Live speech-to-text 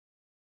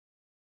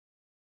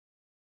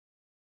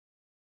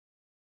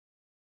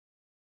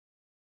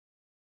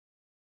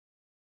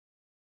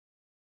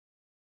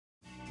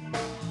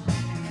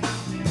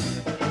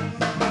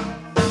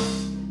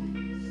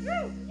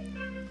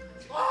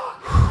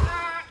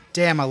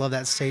Damn, I love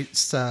that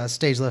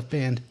stage left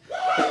band.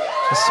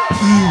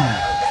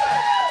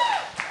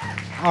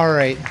 All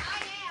right.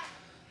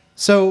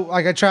 So,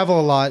 like, I travel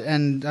a lot,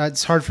 and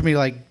it's hard for me to,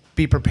 like,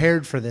 be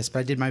prepared for this, but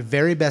I did my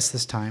very best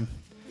this time.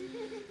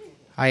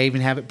 I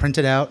even have it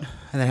printed out,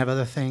 and then have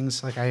other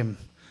things. Like, I am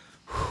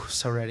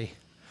so ready.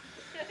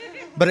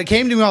 But it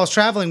came to me while I was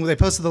traveling when they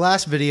posted the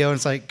last video, and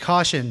it's like,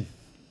 caution,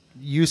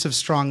 use of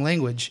strong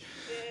language.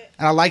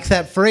 And I like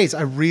that phrase.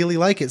 I really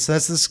like it. So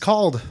that's this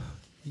called.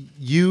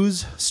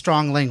 Use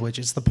strong language.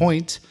 It's the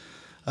point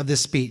of this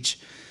speech.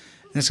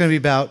 And it's going to be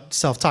about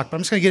self-talk, but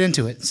I'm just going to get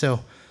into it. So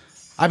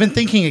I've been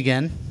thinking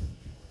again.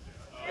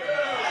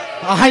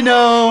 I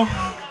know.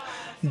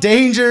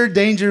 Danger,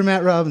 danger,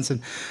 Matt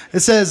Robinson.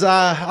 It says,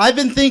 I've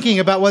been thinking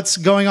about what's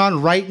going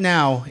on right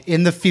now,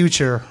 in the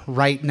future,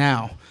 right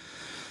now.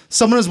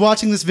 Someone is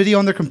watching this video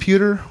on their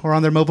computer or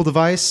on their mobile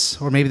device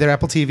or maybe their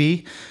Apple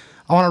TV.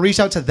 I want to reach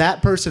out to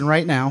that person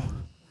right now,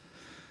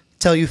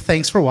 tell you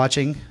thanks for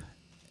watching,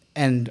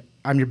 and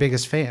I'm your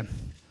biggest fan.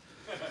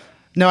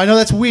 Now, I know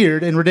that's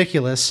weird and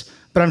ridiculous,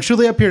 but I'm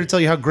truly up here to tell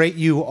you how great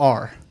you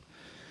are.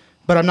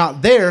 But I'm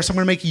not there, so I'm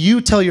going to make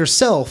you tell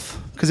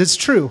yourself, because it's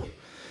true.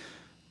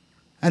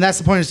 And that's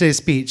the point of today's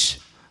speech.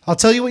 I'll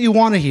tell you what you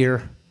want to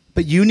hear,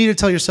 but you need to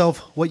tell yourself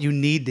what you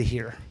need to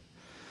hear.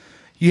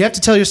 You have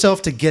to tell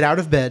yourself to get out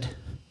of bed,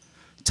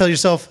 tell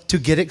yourself to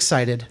get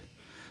excited,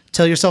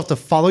 tell yourself to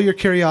follow your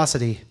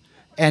curiosity,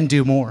 and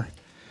do more.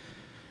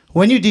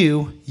 When you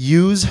do,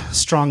 use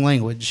strong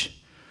language.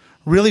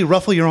 Really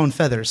ruffle your own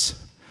feathers.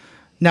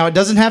 Now, it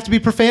doesn't have to be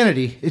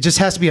profanity. It just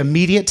has to be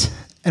immediate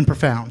and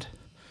profound.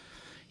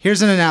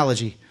 Here's an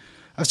analogy.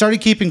 I've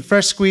started keeping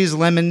fresh squeezed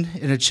lemon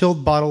in a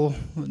chilled bottle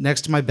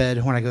next to my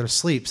bed when I go to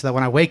sleep, so that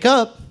when I wake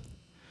up,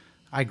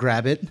 I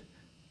grab it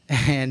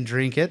and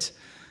drink it,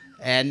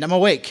 and I'm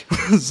awake.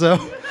 So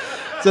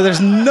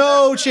there's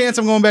no chance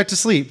I'm going back to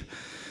sleep.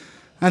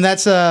 And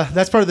that's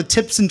part of the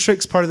tips and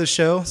tricks part of the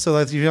show. So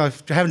if you're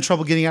having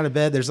trouble getting out of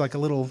bed, there's like a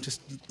little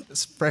just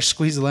fresh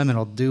squeeze of lemon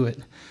will do it.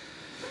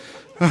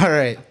 All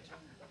right.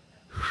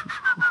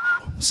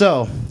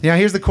 So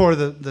here's the core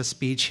of the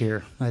speech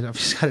here. I've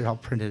just got it all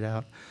printed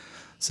out.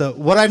 So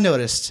what I've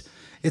noticed,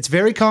 it's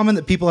very common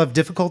that people have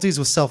difficulties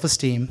with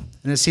self-esteem,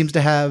 and it seems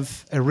to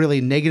have a really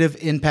negative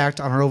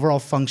impact on our overall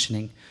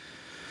functioning.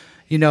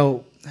 You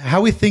know,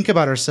 how we think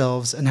about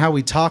ourselves and how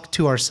we talk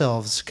to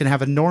ourselves can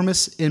have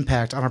enormous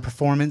impact on our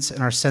performance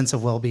and our sense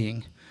of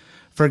well-being.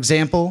 For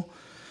example,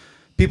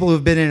 people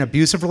who've been in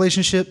abusive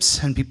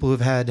relationships and people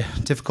who've had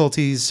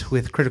difficulties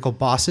with critical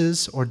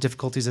bosses or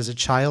difficulties as a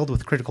child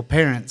with critical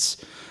parents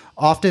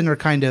often are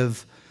kind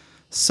of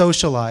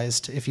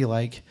socialized, if you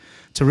like,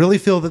 to really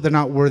feel that they're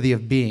not worthy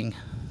of being.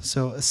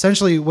 So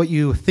essentially what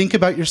you think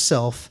about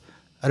yourself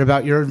and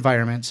about your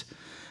environment,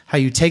 how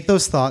you take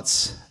those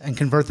thoughts and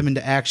convert them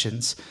into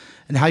actions,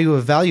 and how you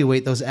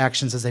evaluate those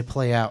actions as they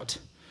play out.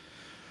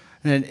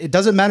 And it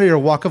doesn't matter your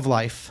walk of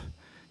life,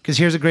 because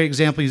here's a great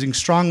example using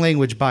strong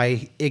language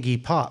by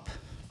Iggy Pop.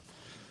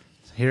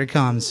 Here it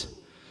comes.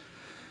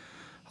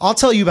 I'll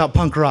tell you about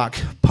punk rock.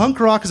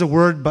 Punk rock is a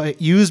word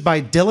used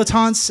by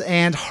dilettantes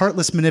and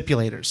heartless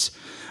manipulators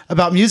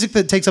about music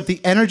that takes up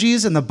the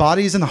energies and the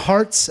bodies and the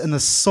hearts and the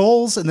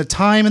souls and the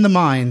time and the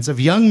minds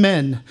of young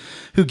men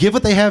who give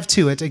what they have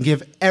to it and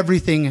give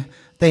everything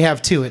they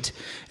have to it.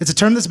 It's a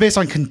term that's based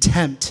on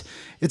contempt.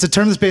 It's a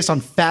term that's based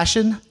on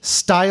fashion,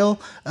 style,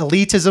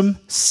 elitism,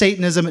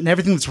 Satanism, and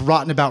everything that's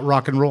rotten about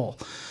rock and roll.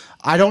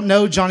 I don't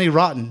know Johnny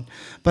Rotten,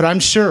 but I'm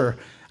sure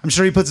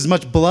he puts as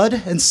much blood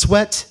and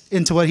sweat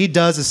into what he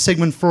does as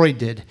Sigmund Freud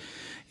did.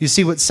 You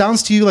see, what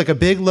sounds to you like a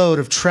big load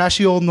of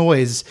trashy old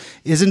noise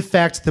is in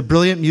fact the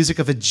brilliant music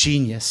of a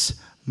genius,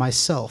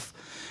 myself.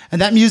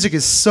 And that music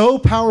is so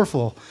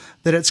powerful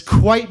that it's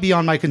quite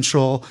beyond my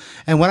control,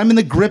 and when I'm in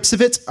the grips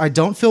of it, I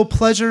don't feel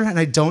pleasure and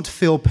I don't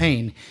feel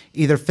pain,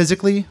 either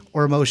physically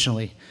or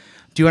emotionally.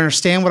 Do you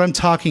understand what I'm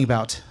talking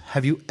about?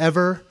 Have you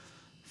ever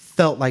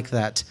felt like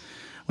that?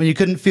 When you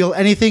couldn't feel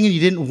anything and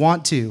you didn't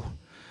want to?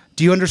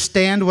 Do you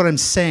understand what I'm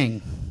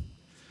saying?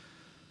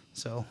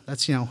 So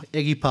that's,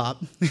 Iggy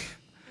Pop.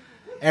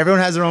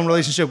 Everyone has their own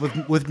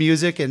relationship with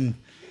music, and,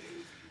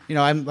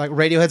 I'm like,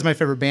 Radiohead's my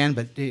favorite band,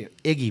 but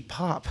Iggy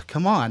Pop,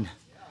 come on,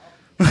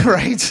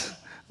 right?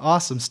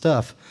 Awesome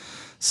stuff.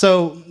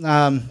 So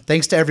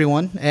thanks to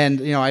everyone.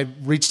 And, I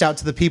reached out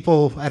to the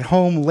people at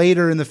home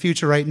later in the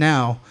future right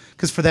now,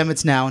 because for them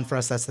it's now, and for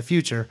us that's the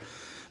future.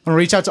 I'm going to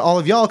reach out to all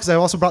of y'all because I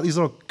also brought these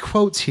little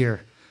quotes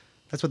here.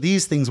 That's what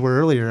these things were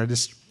earlier. I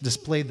just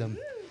displayed them.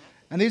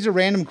 And these are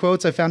random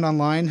quotes I found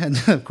online. And,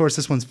 of course,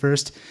 this one's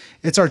first.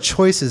 It's our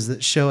choices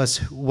that show us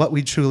what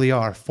we truly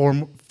are,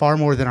 far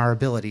more than our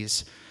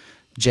abilities.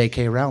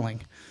 J.K.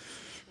 Rowling.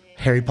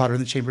 Harry Potter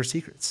and the Chamber of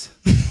Secrets.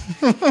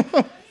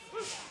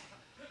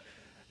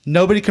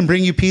 Nobody can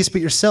bring you peace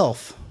but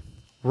yourself.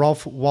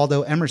 Ralph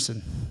Waldo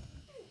Emerson.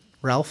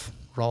 Ralph,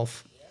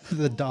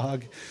 the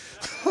dog.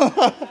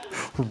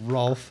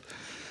 Rolf.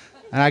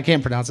 And I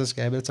can't pronounce this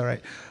guy, but it's all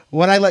right.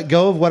 When I let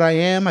go of what I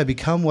am, I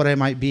become what I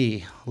might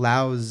be.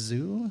 Lao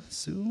Tzu?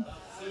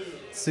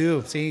 See,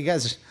 you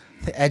guys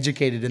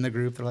educated in the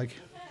group. They're like,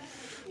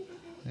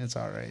 it's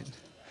all right.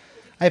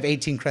 I have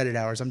 18 credit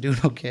hours. I'm doing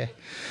okay.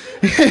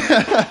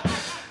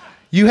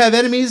 You have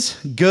enemies?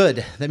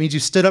 Good. That means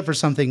you stood up for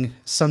something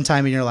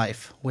sometime in your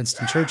life.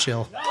 Winston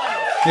Churchill.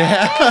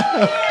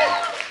 Yeah.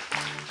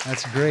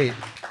 That's great.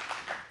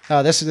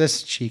 Oh, this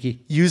is cheeky.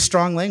 Use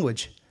strong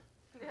language.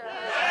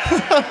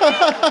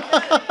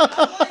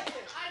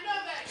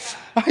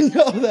 I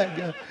know that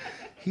guy.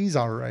 He's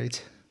all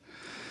right.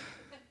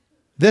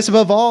 This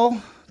above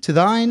all, to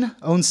thine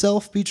own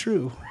self be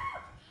true.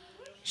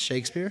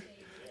 Shakespeare.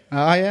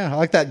 Oh, yeah. I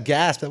like that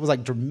gasp. That was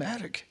like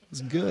dramatic. It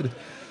was good.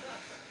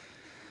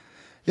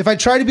 If I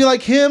try to be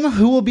like him,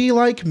 who will be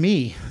like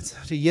me?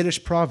 It's a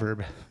Yiddish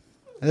proverb.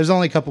 And there's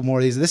only a couple more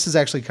of these. This is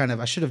actually kind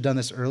of, I should have done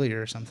this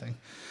earlier or something.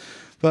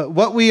 But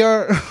what we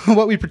are,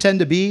 what we pretend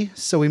to be,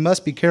 so we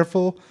must be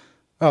careful.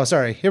 Oh,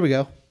 sorry. Here we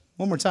go.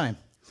 One more time.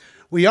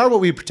 We are what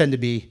we pretend to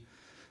be,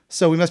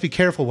 so we must be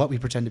careful what we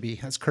pretend to be.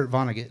 That's Kurt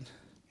Vonnegut.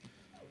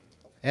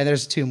 And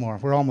there's two more.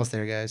 We're almost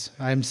there, guys.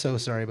 I'm so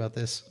sorry about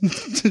this.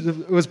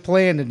 It was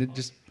planned, and it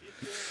just...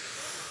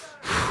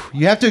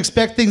 You have to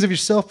expect things of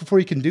yourself before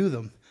you can do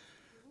them.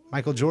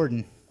 Michael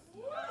Jordan.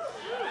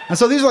 And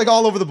so these are like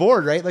all over the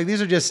board, right? Like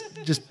these are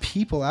just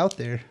people out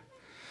there.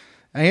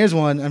 And here's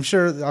one. I'm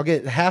sure I'll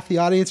get half the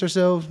audience or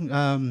so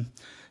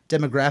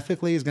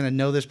demographically is going to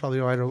know this probably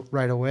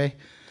right away.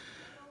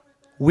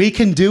 We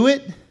can do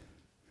it.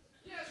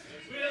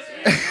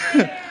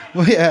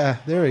 Well, yeah,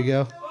 there we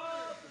go.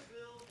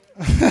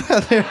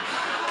 There.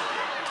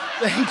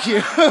 Thank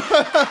you.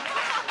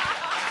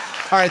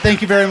 All right,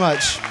 thank you very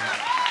much.